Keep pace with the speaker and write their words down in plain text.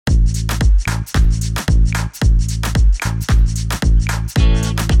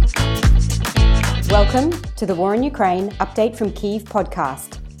Welcome to the War in Ukraine Update from Kyiv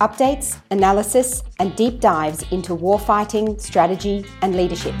podcast. Updates, analysis, and deep dives into warfighting, strategy, and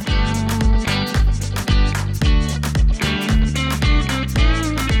leadership.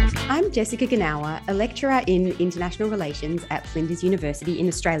 I'm Jessica Ganawa, a lecturer in international relations at Flinders University in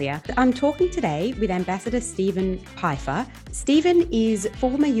Australia. I'm talking today with Ambassador Stephen Pifer. Stephen is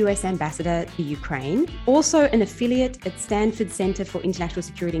former US Ambassador to Ukraine, also an affiliate at Stanford Center for International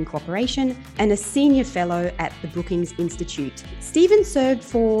Security and Cooperation, and a senior fellow at the Brookings Institute. Stephen served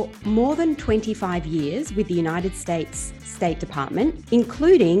for more than 25 years with the United States State Department,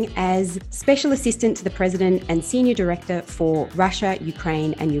 including as Special Assistant to the President and Senior Director for Russia,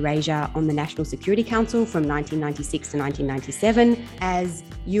 Ukraine, and Eurasia on the National Security Council from 1996 to 1997, as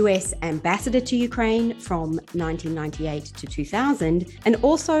US Ambassador to Ukraine from 1998 to 2000, and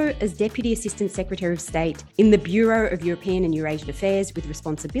also as Deputy Assistant Secretary of State in the Bureau of European and Eurasian Affairs with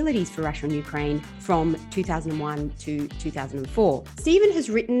responsibilities for Russia and Ukraine from 2001 to 2004. Stephen has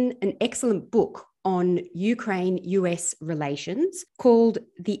written an excellent book on Ukraine-US relations called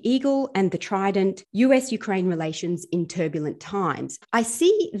The Eagle and the Trident, US-Ukraine Relations in Turbulent Times. I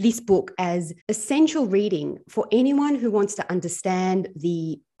see this book as essential reading for anyone who wants to understand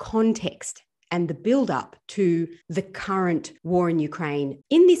the context and the build-up to the current war in Ukraine.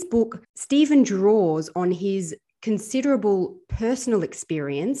 In this book, Stephen draws on his considerable personal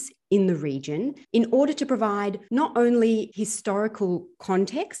experience in the region in order to provide not only historical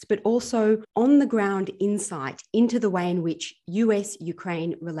context, but also on-the-ground insight into the way in which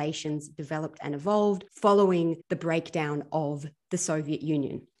US-Ukraine relations developed and evolved following the breakdown of the Soviet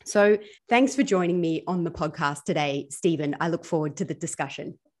Union. So thanks for joining me on the podcast today, Stephen. I look forward to the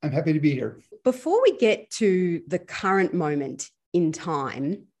discussion. I'm happy to be here. Before we get to the current moment in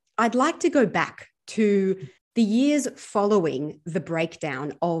time, I'd like to go back to the years following the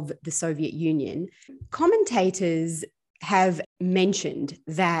breakdown of the Soviet Union. Commentators have mentioned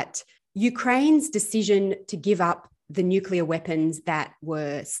that Ukraine's decision to give up the nuclear weapons that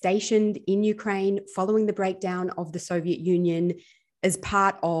were stationed in Ukraine following the breakdown of the Soviet Union as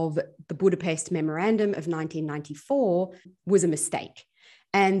part of the Budapest Memorandum of 1994 was a mistake.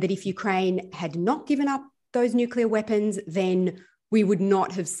 And that if Ukraine had not given up those nuclear weapons, then we would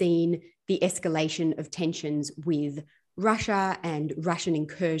not have seen the escalation of tensions with Russia and Russian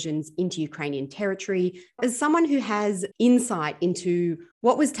incursions into Ukrainian territory. As someone who has insight into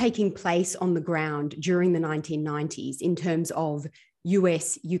what was taking place on the ground during the 1990s in terms of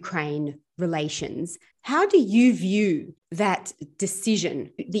US-Ukraine relations, how do you view that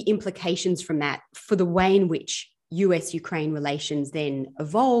decision, the implications from that for the way in which US-Ukraine relations then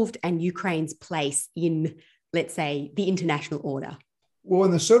evolved and Ukraine's place in, let's say, the international order? Well,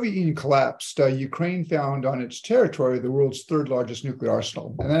 when the Soviet Union collapsed, Ukraine found on its territory the world's third largest nuclear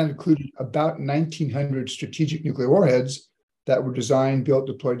arsenal. And that included about 1,900 strategic nuclear warheads that were designed, built,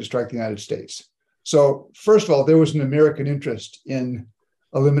 deployed to strike the United States. So first of all, there was an American interest in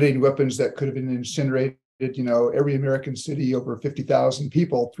eliminating weapons that could have been incinerated, every American city, over 50,000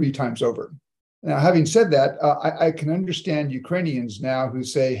 people, 3 times over. Now, having said that, I can understand Ukrainians now who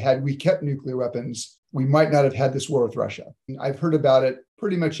say, had we kept nuclear weapons, we might not have had this war with Russia. I've heard about it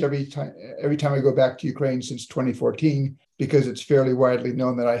pretty much every time I go back to Ukraine since 2014, because it's fairly widely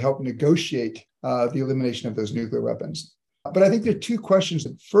known that I helped negotiate the elimination of those nuclear weapons. But I think there are 2 questions.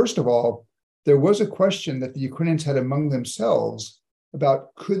 First of all, there was a question that the Ukrainians had among themselves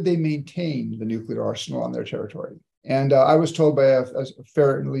about could they maintain the nuclear arsenal on their territory. And I was told by a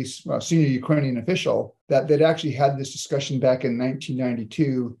fairly senior Ukrainian official that they'd actually had this discussion back in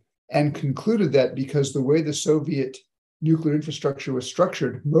 1992 and concluded that because the way the Soviet nuclear infrastructure was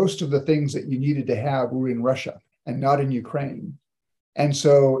structured, most of the things that you needed to have were in Russia and not in Ukraine. And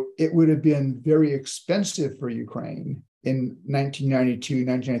so it would have been very expensive for Ukraine in 1992,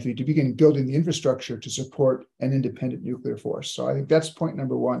 1993 to begin building the infrastructure to support an independent nuclear force. So I think that's point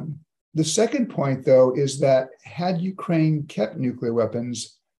number 1. The second point, though, is that had Ukraine kept nuclear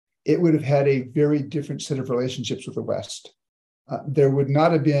weapons, it would have had a very different set of relationships with the West. There would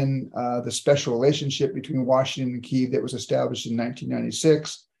not have been the special relationship between Washington and Kyiv that was established in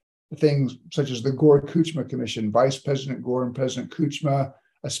 1996. Things such as the Gore-Kuchma Commission, Vice President Gore and President Kuchma,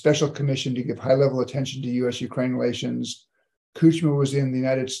 a special commission to give high-level attention to US-Ukraine relations. Kuchma was in the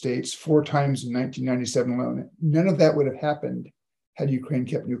United States 4 times in 1997 alone. None of that would have happened had Ukraine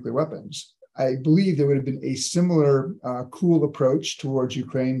kept nuclear weapons. I believe there would have been a similar cool approach towards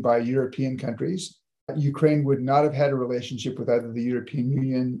Ukraine by European countries. Ukraine would not have had a relationship with either the European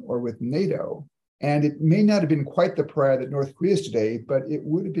Union or with NATO. And it may not have been quite the pariah that North Korea is today, but it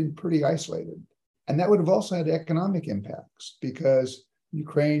would have been pretty isolated. And that would have also had economic impacts because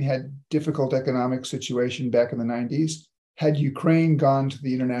Ukraine had difficult economic situation back in the 90s. Had Ukraine gone to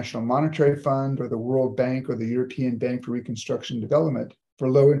the International Monetary Fund or the World Bank or the European Bank for Reconstruction and Development for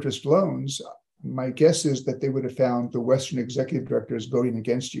low interest loans, my guess is that they would have found the Western executive directors voting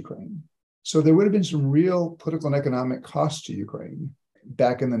against Ukraine. So there would have been some real political and economic costs to Ukraine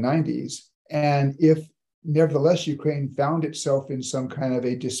back in the 90s. And if nevertheless Ukraine found itself in some kind of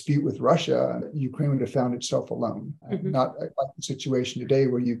a dispute with Russia, Ukraine would have found itself alone. Not like the situation today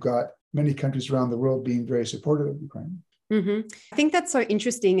where you've got many countries around the world being very supportive of Ukraine. I think that's so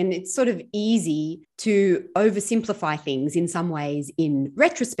interesting. And it's sort of easy to oversimplify things in some ways in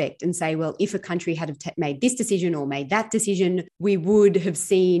retrospect and say, well, if a country had made this decision or made that decision, we would have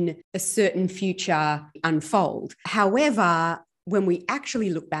seen a certain future unfold. However, when we actually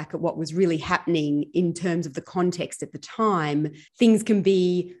look back at what was really happening in terms of the context at the time, things can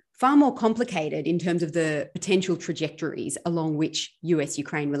be far more complicated in terms of the potential trajectories along which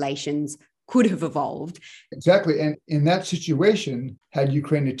US-Ukraine relations could have evolved. Exactly. And in that situation, had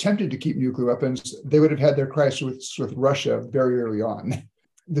Ukraine attempted to keep nuclear weapons, they would have had their crisis with Russia very early on.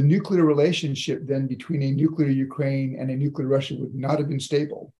 The nuclear relationship then between a nuclear Ukraine and a nuclear Russia would not have been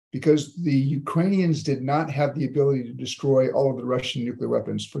stable because the Ukrainians did not have the ability to destroy all of the Russian nuclear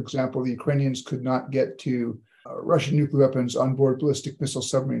weapons. For example, the Ukrainians could not get to Russian nuclear weapons on board ballistic missile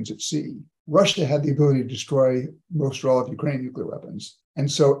submarines at sea. Russia had the ability to destroy most or all of Ukrainian nuclear weapons. And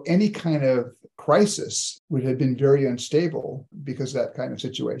so any kind of crisis would have been very unstable because of that kind of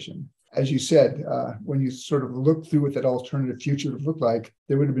situation. As you said, when you sort of look through what that alternative future would look like,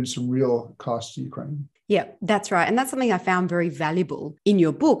 there would have been some real costs to Ukraine. Yeah, that's right. And that's something I found very valuable in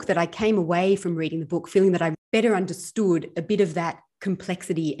your book, that I came away from reading the book feeling that I better understood a bit of that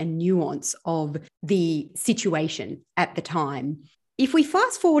complexity and nuance of the situation at the time. If we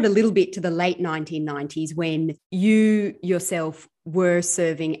fast forward a little bit to the late 1990s, when you yourself were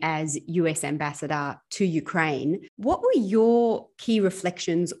serving as US ambassador to Ukraine, what were your key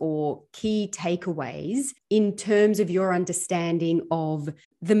reflections or key takeaways in terms of your understanding of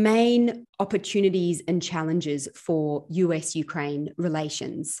the main opportunities and challenges for US-Ukraine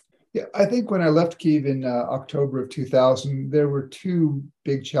relations? Yeah, I think when I left Kyiv in October of 2000, there were two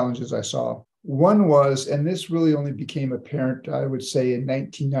big challenges I saw. One was, and this really only became apparent, I would say, in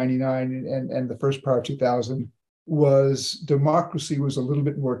 1999 and the first part of 2000, was democracy was a little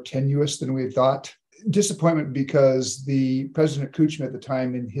bit more tenuous than we had thought. Disappointment because the President Kuchma at the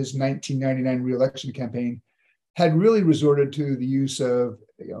time in his 1999 re-election campaign had really resorted to the use of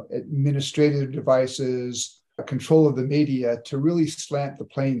administrative devices, control of the media to really slant the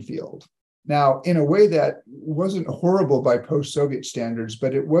playing field. Now, in a way that wasn't horrible by post-Soviet standards,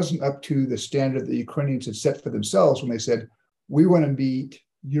 but it wasn't up to the standard that the Ukrainians had set for themselves when they said, we want to meet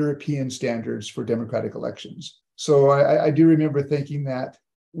European standards for democratic elections. So I do remember thinking that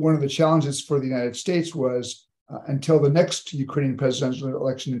one of the challenges for the United States was until the next Ukrainian presidential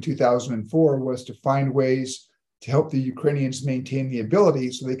election in 2004 was to find ways to help the Ukrainians maintain the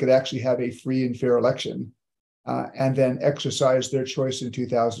ability so they could actually have a free and fair election. And then exercise their choice in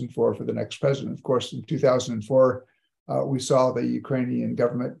 2004 for the next president. Of course, in 2004, we saw the Ukrainian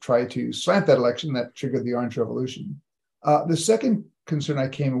government try to slant that election. That triggered the Orange Revolution. The second concern I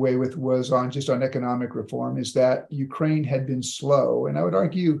came away with was on economic reform, is that Ukraine had been slow. And I would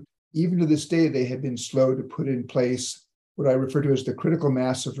argue, even to this day, they had been slow to put in place what I refer to as the critical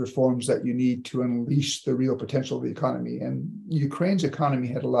mass of reforms that you need to unleash the real potential of the economy. And Ukraine's economy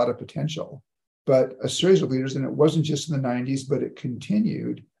had a lot of potential. But a series of leaders, and it wasn't just in the 90s, but it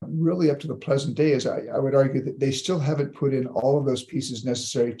continued really up to the present day, as I would argue that they still haven't put in all of those pieces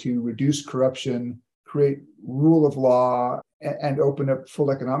necessary to reduce corruption, create rule of law, and open up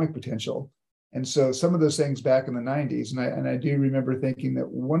full economic potential. And so some of those things back in the 90s, and I do remember thinking that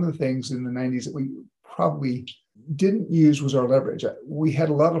one of the things in the 90s that we probably didn't use was our leverage. We had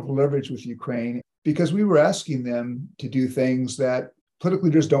a lot of leverage with Ukraine because we were asking them to do things that political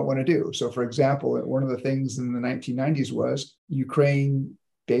leaders don't want to do. So, for example, one of the things in the 1990s was Ukraine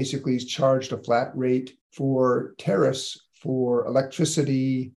basically charged a flat rate for tariffs for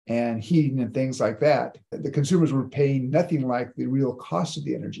electricity and heating and things like that. The consumers were paying nothing like the real cost of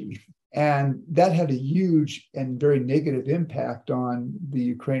the energy. And that had a huge and very negative impact on the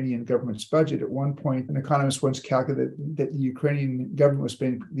Ukrainian government's budget. At one point, an economist once calculated that the Ukrainian government was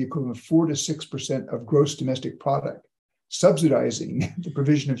paying the equivalent of 4 to 6% of gross domestic product, subsidizing the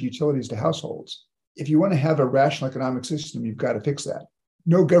provision of utilities to households. If you want to have a rational economic system, you've got to fix that.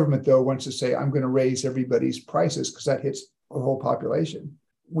 No government, though, wants to say, I'm going to raise everybody's prices because that hits the whole population.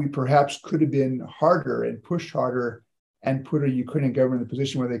 We perhaps could have been harder and pushed harder and put a Ukrainian government in a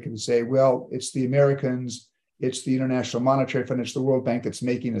position where they can say, well, it's the Americans, it's the International Monetary Fund, it's the World Bank that's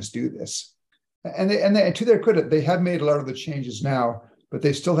making us do this. And to their credit, they have made a lot of the changes now, but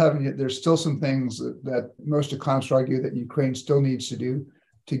they still haven't. There's still some things that most economists argue that Ukraine still needs to do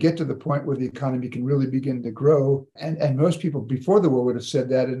to get to the point where the economy can really begin to grow. And most people before the war would have said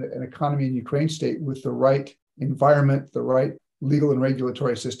that an economy in Ukraine state with the right environment, the right legal and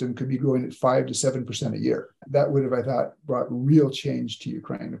regulatory system could be growing at 5 to 7% a year. That would have, I thought, brought real change to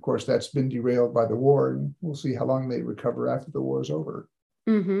Ukraine. Of course, that's been derailed by the war, and we'll see how long they recover after the war is over.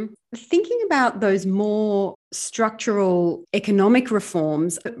 Mm-hmm. Thinking about those more structural economic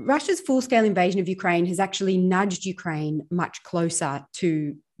reforms, Russia's full-scale invasion of Ukraine has actually nudged Ukraine much closer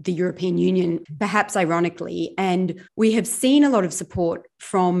to the European Union, perhaps ironically. And we have seen a lot of support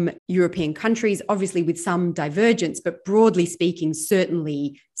from European countries, obviously with some divergence, but broadly speaking,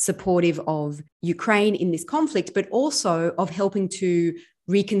 certainly supportive of Ukraine in this conflict, but also of helping to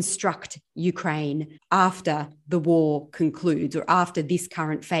reconstruct Ukraine after the war concludes, or after this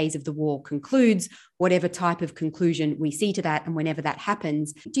current phase of the war concludes, whatever type of conclusion we see to that, and whenever that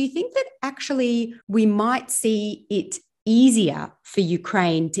happens. Do you think that actually we might see it easier for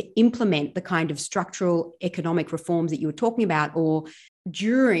Ukraine to implement the kind of structural economic reforms that you were talking about, or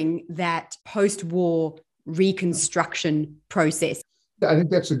during that post-war reconstruction process? I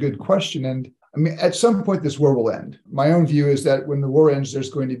think that's a good question. And I mean, at some point, this war will end. My own view is that when the war ends, there's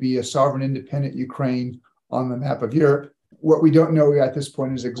going to be a sovereign, independent Ukraine on the map of Europe. What we don't know at this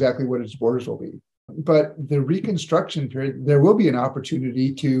point is exactly what its borders will be. But the reconstruction period, there will be an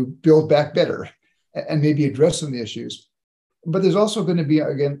opportunity to build back better and maybe address some of the issues. But there's also going to be,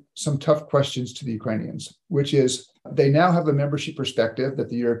 again, some tough questions to the Ukrainians, which is they now have a membership perspective that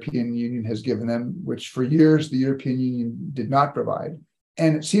the European Union has given them, which for years the European Union did not provide.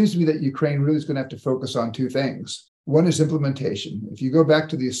 And it seems to me that Ukraine really is going to have to focus on two things. One is implementation. If you go back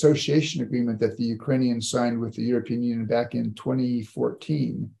to the association agreement that the Ukrainians signed with the European Union back in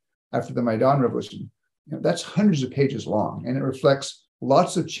 2014, after the Maidan Revolution, that's hundreds of pages long, and it reflects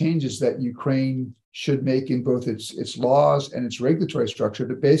lots of changes that Ukraine should make in both its laws and its regulatory structure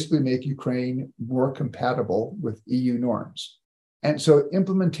to basically make Ukraine more compatible with EU norms. And so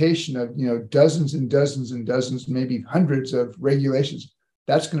implementation of dozens and dozens and dozens, maybe hundreds of regulations,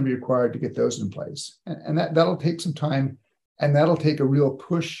 that's going to be required to get those in place. And that'll take some time, and that'll take a real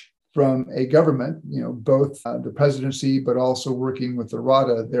push from a government, both the presidency, but also working with the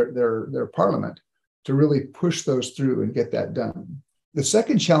Rada, their parliament, to really push those through and get that done. The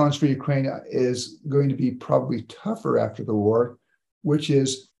second challenge for Ukraine is going to be probably tougher after the war, which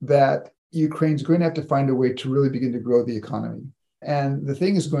is that Ukraine's going to have to find a way to really begin to grow the economy. And the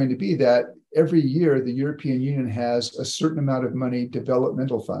thing is going to be that every year the European Union has a certain amount of money,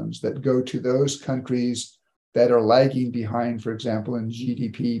 developmental funds, that go to those countries that are lagging behind, for example, in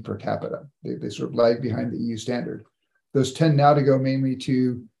GDP per capita. They sort of lag behind the EU standard. Those tend now to go mainly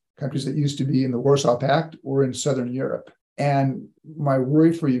to countries that used to be in the Warsaw Pact or in Southern Europe. And my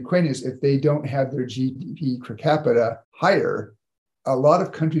worry for Ukraine is if they don't have their GDP per capita higher, a lot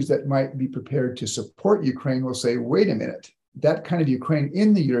of countries that might be prepared to support Ukraine will say, wait a minute, that kind of Ukraine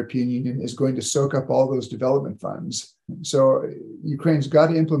in the European Union is going to soak up all those development funds. So Ukraine's got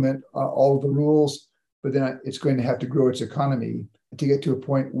to implement all the rules, but then it's going to have to grow its economy to get to a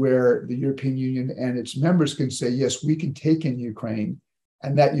point where the European Union and its members can say, yes, we can take in Ukraine,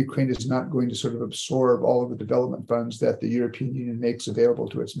 and that Ukraine is not going to sort of absorb all of the development funds that the European Union makes available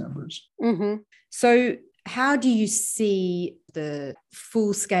to its members. Mm-hmm. So how do you see the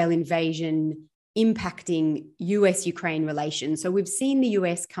full-scale invasion impacting US-Ukraine relations? So we've seen the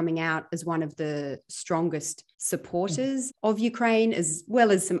US coming out as one of the strongest supporters of Ukraine, as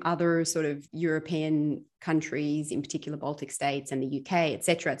well as some other sort of European countries, in particular Baltic states and the UK,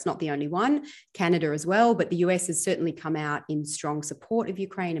 etc. It's not the only one, Canada as well, but the US has certainly come out in strong support of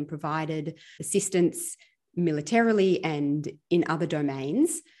Ukraine and provided assistance militarily and in other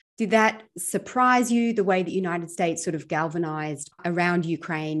domains. Did that surprise you, the way the United States sort of galvanized around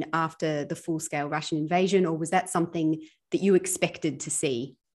Ukraine after the full-scale Russian invasion, or was that something that you expected to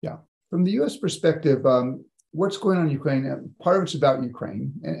see? Yeah. From the US perspective, what's going on in Ukraine, part of it's about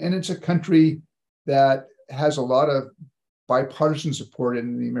Ukraine, and it's a country that has a lot of bipartisan support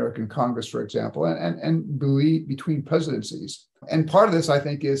in the American Congress, for example, and believe between presidencies. And part of this, I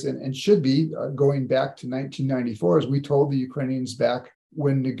think, is and should be going back to 1994, as we told the Ukrainians back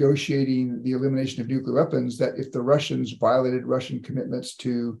when negotiating the elimination of nuclear weapons, that if the Russians violated Russian commitments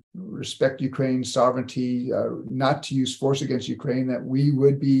to respect Ukraine's sovereignty, not to use force against Ukraine, that we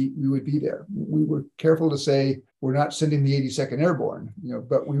would be there. We were careful to say we're not sending the 82nd Airborne,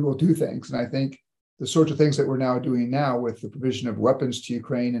 but we will do things. And I think the sorts of things that we're now doing now with the provision of weapons to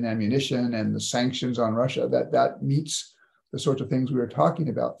Ukraine and ammunition and the sanctions on Russia, that meets the sorts of things we were talking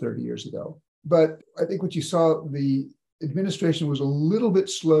about 30 years ago. But I think what you saw, the administration was a little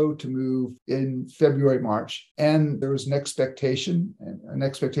bit slow to move in February, March, and there was an expectation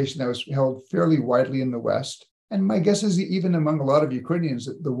that was held fairly widely in the West. And my guess is even among a lot of Ukrainians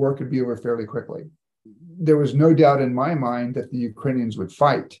that the war could be over fairly quickly. There was no doubt in my mind that the Ukrainians would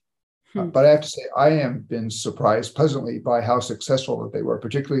fight. But I have to say, I have been surprised pleasantly by how successful that they were,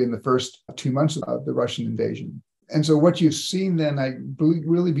 particularly in the first 2 months of the Russian invasion. And so what you've seen then, I believe,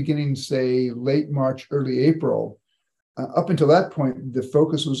 really beginning, say, late March, early April, up until that point, the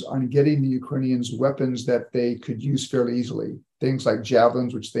focus was on getting the Ukrainians weapons that they could use fairly easily. Things like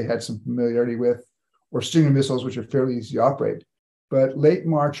javelins, which they had some familiarity with, or Stinger missiles, which are fairly easy to operate. But late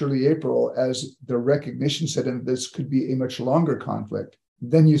March, early April, as the recognition set in this could be a much longer conflict,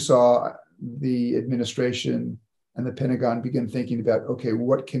 then you saw the administration and the Pentagon begin thinking about, okay,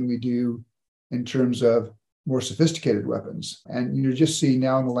 what can we do in terms of more sophisticated weapons? And you're just seeing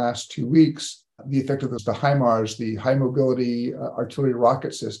now in the last 2 weeks, the effect of the HIMARS, the high mobility artillery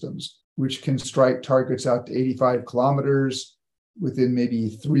rocket systems, which can strike targets out to 85 kilometers within maybe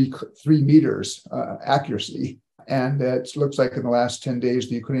three meters accuracy. And it looks like in the last 10 days,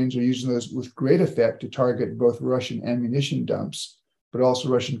 the Ukrainians are using those with great effect to target both Russian ammunition dumps, but also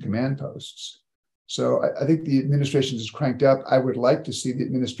Russian command posts. So I think the administration is cranked up. I would like to see the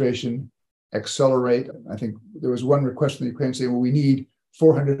administration accelerate. I think there was one request from the Ukraine saying, well, we need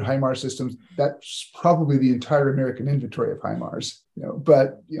 400 HIMARS systems. That's probably the entire American inventory of HIMARS.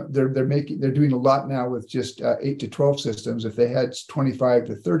 But they're doing a lot now with just 8 to 12 systems. If they had 25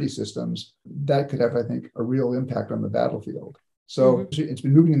 to 30 systems, that could have, I think, a real impact on the battlefield. So It's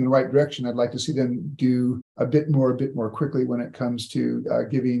been moving in the right direction. I'd like to see them do a bit more quickly when it comes to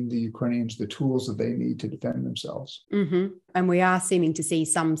giving the Ukrainians the tools that they need to defend themselves. Mm-hmm. And we are seeming to see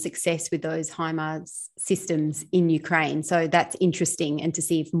some success with those HIMARS systems in Ukraine. So that's interesting, and to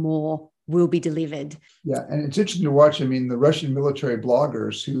see if more will be delivered. Yeah, and it's interesting to watch. I mean, the Russian military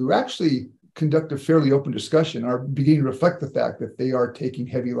bloggers who actually conduct a fairly open discussion are beginning to reflect the fact that they are taking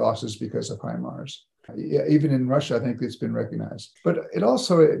heavy losses because of HIMARS. Even in Russia, I think it's been recognized. But it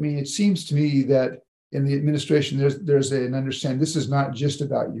also, it seems to me that in the administration, there's an understanding this is not just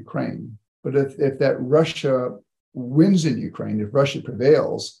about Ukraine, but if that Russia wins in Ukraine, if Russia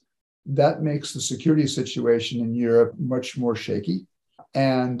prevails, that makes the security situation in Europe much more shaky.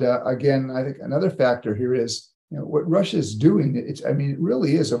 And again, I think another factor here is, what Russia is doing, it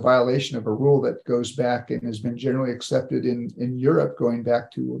really is a violation of a rule that goes back and has been generally accepted in Europe going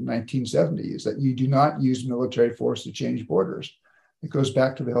back to 1970, is that you do not use military force to change borders. It goes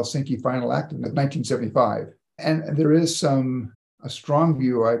back to the Helsinki Final Act of 1975. And there is a strong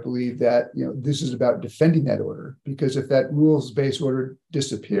view, I believe, that this is about defending that order, because if that rules-based order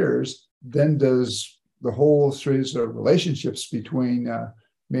disappears, then does the whole series of relationships between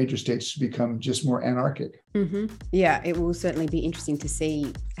major states become just more anarchic. Mm-hmm. Yeah, it will certainly be interesting to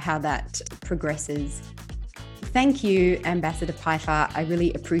see how that progresses. Thank you, Ambassador Pifer. I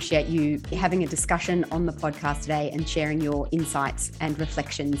really appreciate you having a discussion on the podcast today and sharing your insights and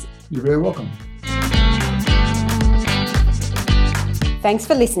reflections. You're very welcome. Thanks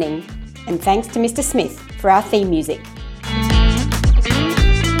for listening, and thanks to Mr. Smith for our theme music.